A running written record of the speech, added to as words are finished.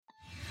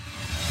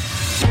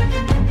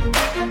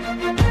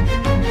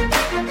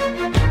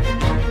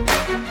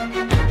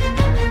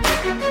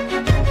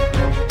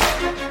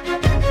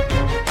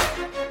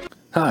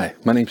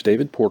My name's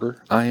David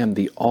Porter. I am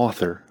the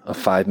author of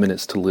 5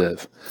 Minutes to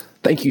Live.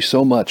 Thank you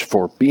so much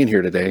for being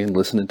here today and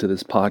listening to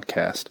this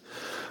podcast.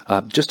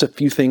 Just a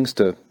few things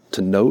to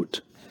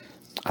note.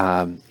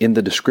 In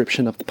the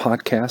description of the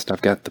podcast,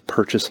 I've got the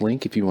purchase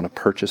link if you want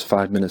to purchase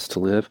 5 Minutes to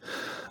Live.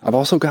 I've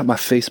also got my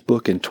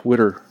Facebook and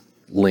Twitter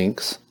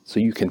links so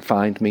you can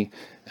find me.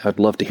 I'd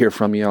love to hear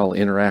from you. I'll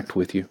interact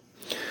with you.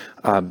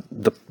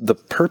 The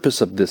purpose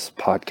of this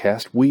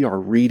podcast, we are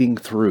reading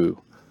through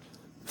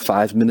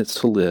 5 Minutes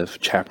to Live,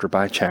 chapter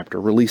by chapter,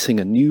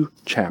 releasing a new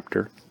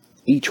chapter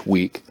each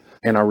week,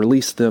 and I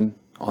release them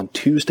on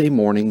Tuesday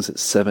mornings at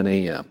 7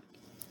 a.m.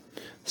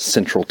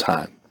 Central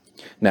Time.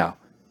 Now,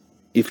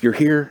 if you're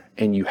here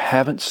and you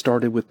haven't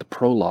started with the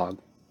prologue,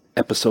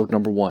 episode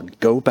number 1,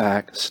 go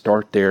back,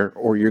 start there,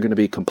 or you're going to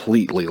be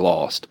completely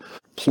lost.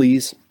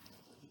 Please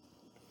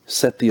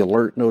set the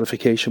alert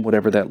notification,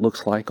 whatever that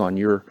looks like, on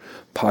your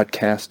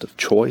podcast of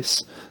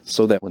choice,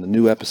 so that when a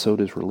new episode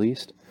is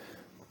released,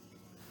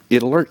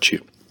 it alerts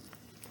you.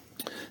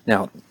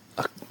 Now,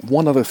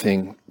 one other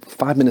thing,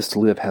 5 Minutes to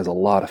Live has a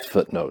lot of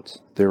footnotes.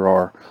 There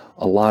are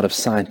a lot of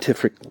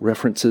scientific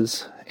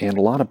references and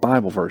a lot of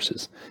Bible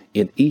verses.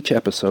 In each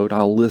episode,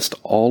 I'll list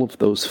all of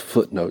those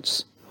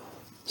footnotes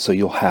so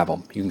you'll have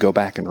them. You can go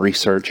back and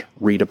research,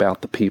 read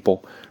about the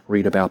people,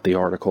 read about the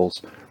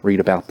articles, read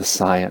about the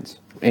science,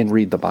 and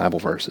read the Bible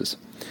verses.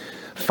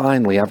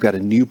 Finally, I've got a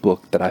new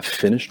book that I've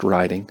finished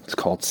writing. It's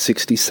called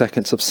 60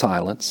 Seconds of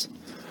Silence.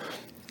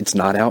 It's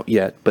not out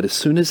yet, but as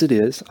soon as it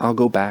is, I'll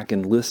go back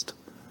and list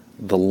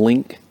the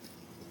link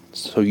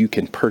so you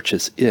can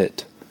purchase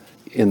it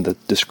in the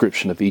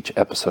description of each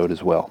episode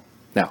as well.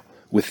 Now,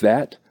 with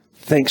that,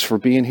 thanks for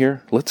being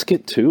here. Let's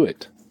get to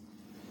it.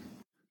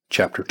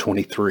 Chapter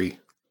 23.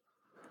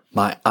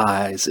 My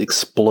eyes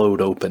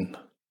explode open.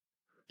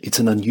 It's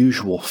an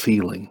unusual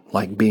feeling,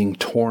 like being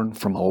torn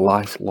from a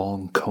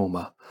lifelong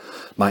coma.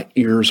 My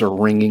ears are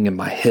ringing and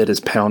my head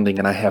is pounding,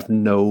 and I have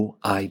no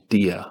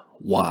idea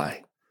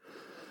why.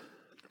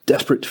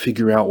 Desperate to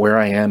figure out where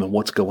I am and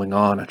what's going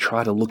on, I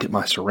try to look at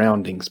my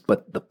surroundings,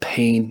 but the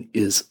pain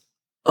is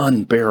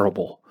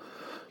unbearable.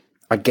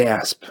 I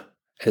gasp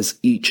as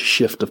each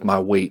shift of my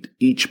weight,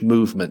 each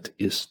movement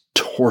is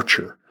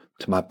torture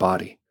to my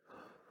body.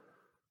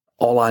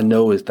 All I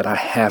know is that I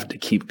have to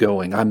keep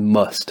going. I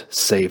must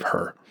save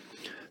her.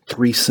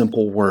 3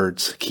 simple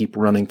words keep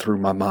running through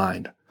my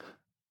mind.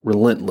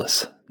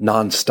 Relentless,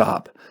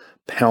 nonstop,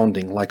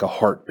 pounding like a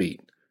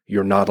heartbeat.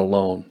 You're not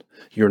alone.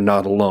 You're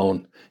not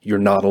alone. You're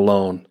not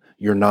alone.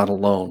 You're not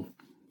alone.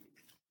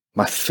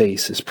 My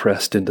face is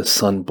pressed into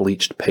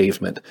sun-bleached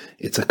pavement.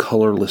 It's a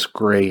colorless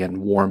gray and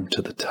warm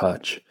to the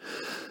touch.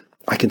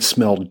 I can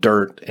smell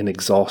dirt and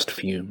exhaust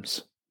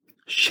fumes.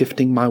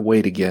 Shifting my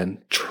weight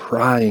again,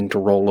 trying to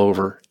roll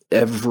over,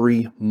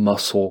 every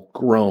muscle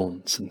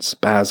groans and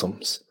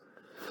spasms.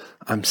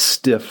 I'm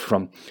stiff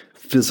from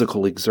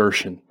physical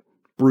exertion.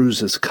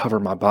 Bruises cover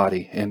my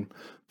body, and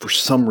for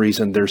some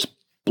reason there's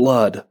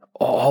blood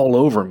all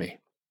over me.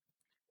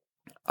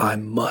 I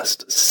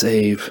must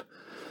save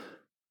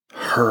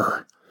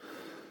her.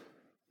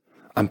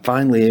 I'm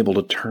finally able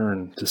to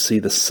turn to see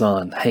the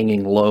sun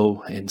hanging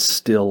low and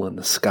still in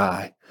the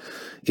sky.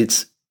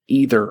 It's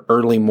either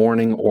early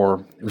morning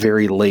or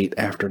very late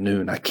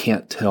afternoon. I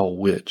can't tell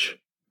which.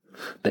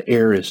 The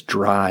air is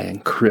dry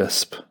and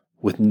crisp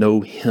with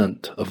no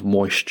hint of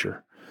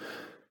moisture.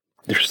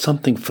 There's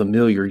something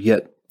familiar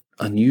yet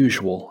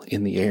unusual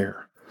in the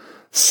air.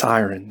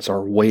 Sirens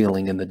are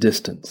wailing in the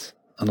distance,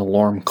 an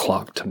alarm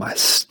clock to my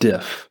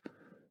stiff,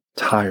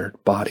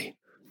 tired body.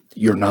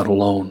 You're not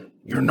alone.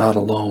 You're not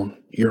alone.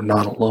 You're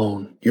not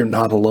alone. You're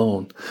not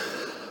alone.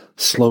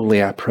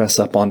 Slowly I press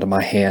up onto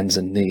my hands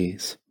and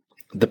knees.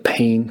 The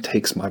pain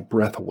takes my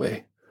breath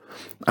away.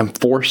 I'm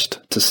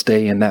forced to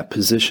stay in that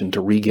position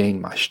to regain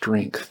my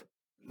strength,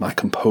 my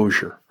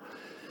composure.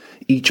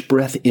 Each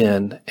breath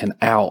in and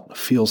out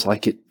feels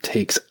like it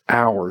takes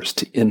hours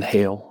to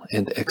inhale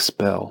and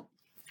expel.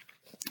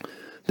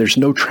 There's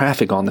no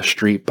traffic on the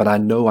street, but I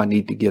know I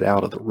need to get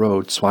out of the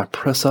road, so I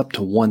press up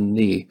to one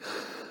knee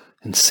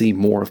and see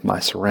more of my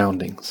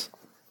surroundings.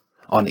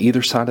 On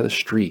either side of the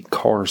street,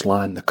 cars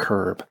line the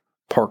curb,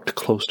 parked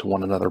close to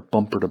one another,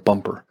 bumper to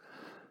bumper.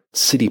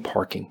 City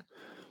parking.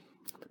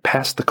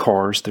 Past the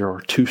cars, there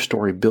are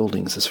 2-story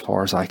buildings as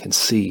far as I can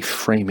see,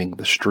 framing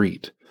the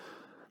street.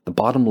 The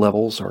bottom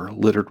levels are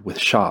littered with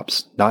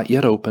shops, not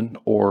yet open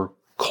or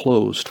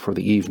closed for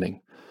the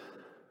evening.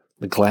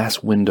 The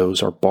glass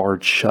windows are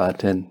barred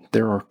shut, and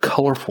there are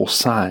colorful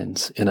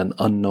signs in an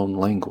unknown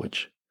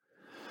language.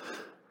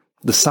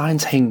 The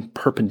signs hang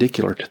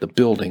perpendicular to the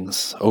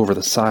buildings over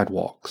the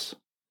sidewalks.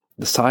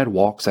 The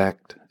sidewalks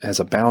act as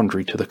a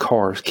boundary to the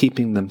cars,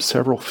 keeping them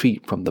several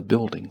feet from the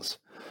buildings.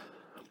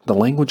 The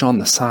language on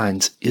the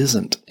signs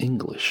isn't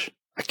English.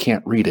 I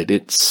can't read it.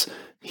 It's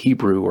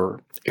Hebrew or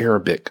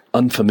Arabic,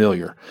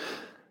 unfamiliar.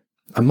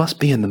 I must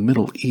be in the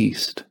Middle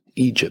East,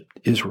 Egypt,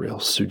 Israel,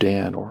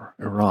 Sudan, or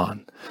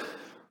Iran.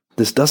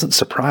 This doesn't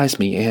surprise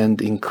me,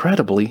 and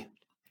incredibly,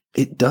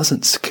 it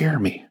doesn't scare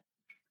me.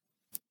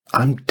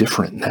 I'm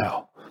different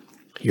now.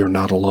 You're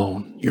not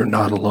alone. You're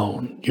not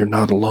alone. You're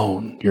not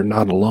alone. You're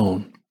not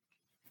alone.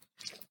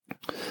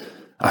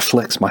 I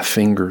flex my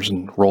fingers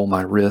and roll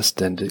my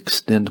wrist and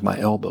extend my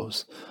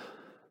elbows.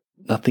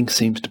 Nothing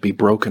seems to be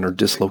broken or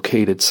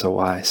dislocated, so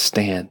I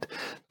stand.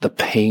 The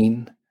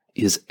pain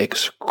is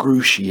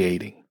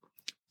excruciating.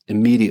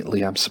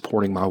 Immediately, I'm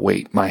supporting my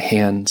weight, my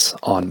hands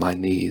on my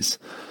knees.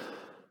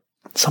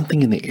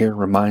 Something in the air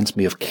reminds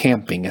me of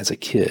camping as a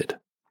kid.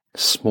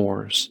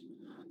 S'mores,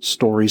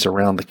 stories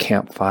around the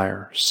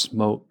campfire,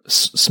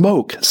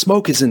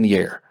 smoke is in the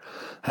air.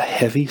 A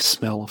heavy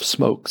smell of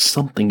smoke.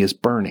 Something is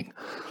burning.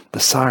 The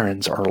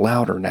sirens are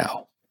louder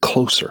now,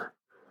 closer.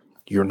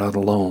 You're not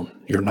alone.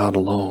 You're not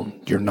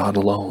alone. You're not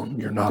alone.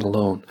 You're not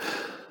alone.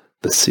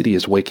 The city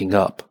is waking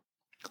up,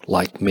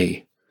 like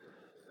me.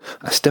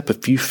 I step a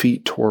few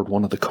feet toward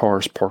one of the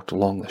cars parked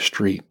along the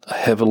street, a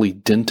heavily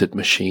dented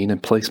machine,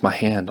 and place my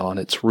hand on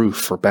its roof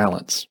for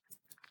balance.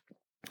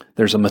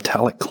 There's a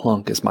metallic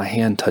clunk as my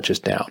hand touches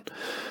down.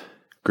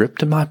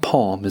 Gripped in my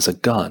palm is a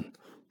gun,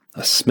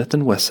 a Smith &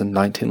 Wesson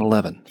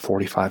 1911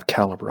 .45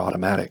 caliber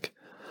automatic.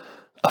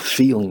 A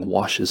feeling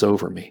washes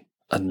over me,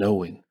 a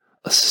knowing,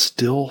 a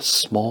still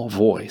small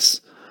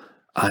voice.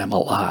 I am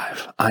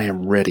alive. I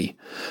am ready.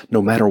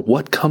 No matter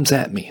what comes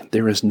at me,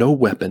 there is no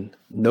weapon,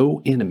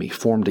 no enemy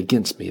formed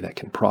against me that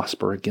can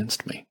prosper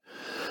against me.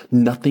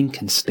 Nothing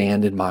can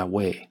stand in my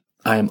way.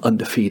 I am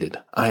undefeated.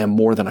 I am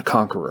more than a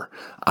conqueror.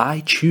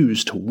 I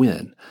choose to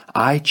win.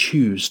 I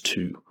choose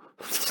to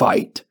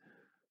fight.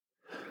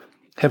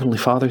 Heavenly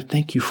Father,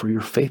 thank you for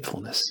your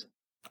faithfulness.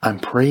 I'm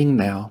praying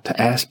now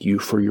to ask you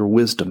for your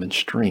wisdom and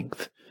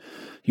strength.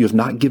 You have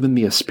not given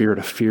me a spirit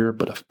of fear,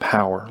 but of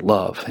power,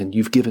 love, and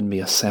you've given me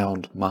a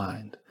sound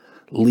mind.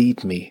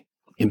 Lead me,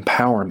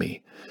 empower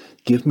me,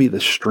 give me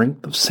the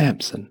strength of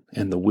Samson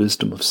and the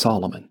wisdom of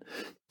Solomon.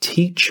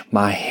 Teach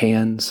my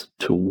hands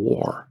to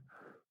war.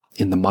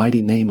 In the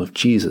mighty name of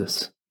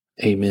Jesus,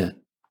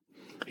 amen.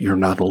 You're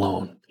not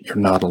alone. You're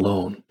not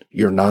alone.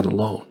 You're not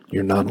alone.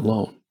 You're not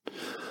alone.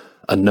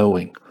 A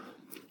knowing.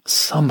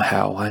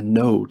 Somehow I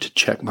know to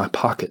check my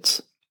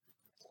pockets.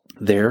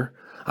 There,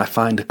 I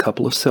find a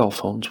couple of cell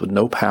phones with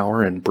no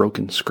power and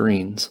broken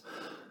screens,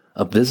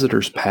 a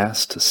visitor's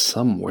pass to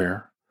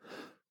somewhere,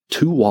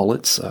 2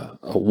 wallets, a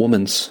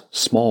woman's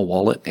small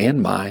wallet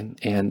and mine,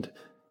 and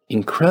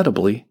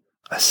incredibly,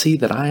 I see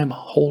that I am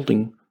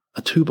holding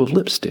a tube of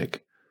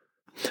lipstick.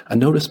 I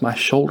notice my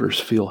shoulders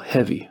feel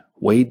heavy,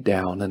 weighed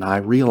down, and I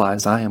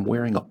realize I am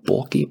wearing a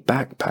bulky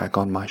backpack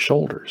on my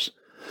shoulders.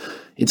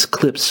 It's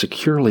clipped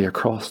securely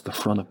across the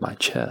front of my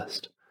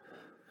chest.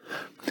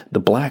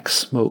 The black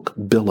smoke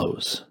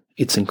billows.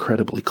 It's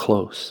incredibly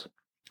close.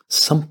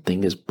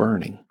 Something is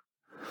burning.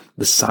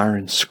 The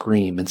sirens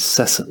scream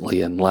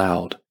incessantly and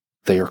loud.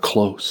 They are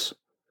close.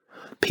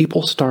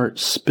 People start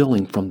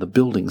spilling from the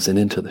buildings and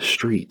into the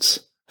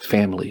streets.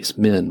 Families,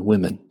 men,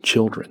 women,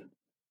 children.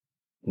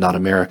 Not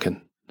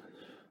American.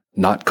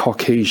 Not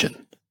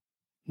Caucasian.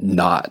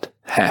 Not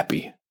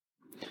happy.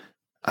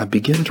 I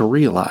begin to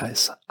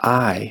realize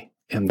I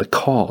am the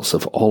cause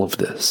of all of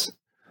this.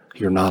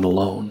 You're not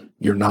alone.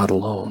 You're not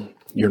alone.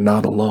 You're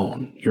not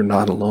alone. You're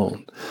not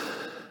alone.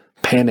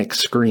 Panic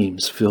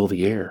screams fill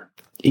the air.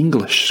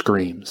 English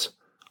screams.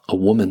 A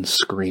woman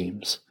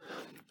screams.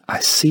 I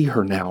see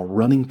her now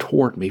running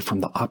toward me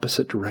from the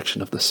opposite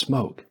direction of the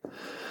smoke.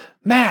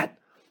 Matt!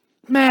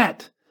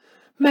 Matt!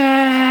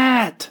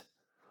 Matt!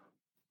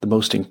 The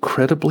most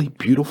incredibly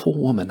beautiful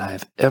woman I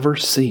have ever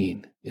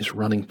seen is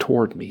running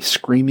toward me,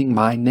 screaming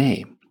my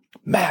name.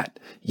 Matt!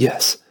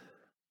 Yes!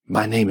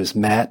 My name is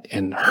Matt,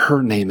 and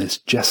her name is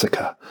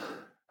Jessica.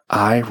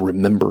 I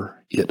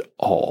remember it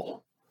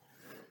all.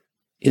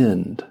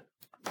 End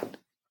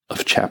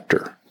of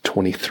chapter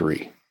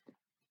 23.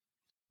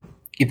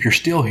 If you're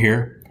still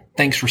here,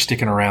 thanks for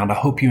sticking around. I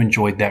hope you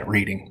enjoyed that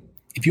reading.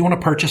 If you want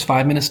to purchase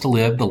 5 Minutes to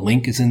Live, the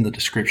link is in the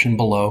description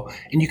below,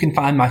 and you can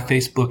find my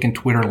Facebook and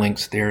Twitter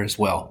links there as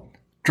well.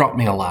 Drop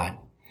me a line.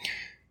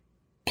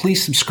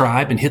 Please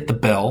subscribe and hit the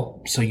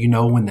bell so you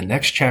know when the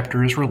next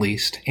chapter is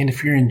released. And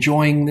if you're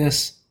enjoying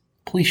this,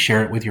 please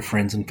share it with your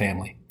friends and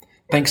family.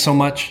 Thanks so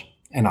much,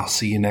 and I'll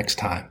see you next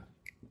time.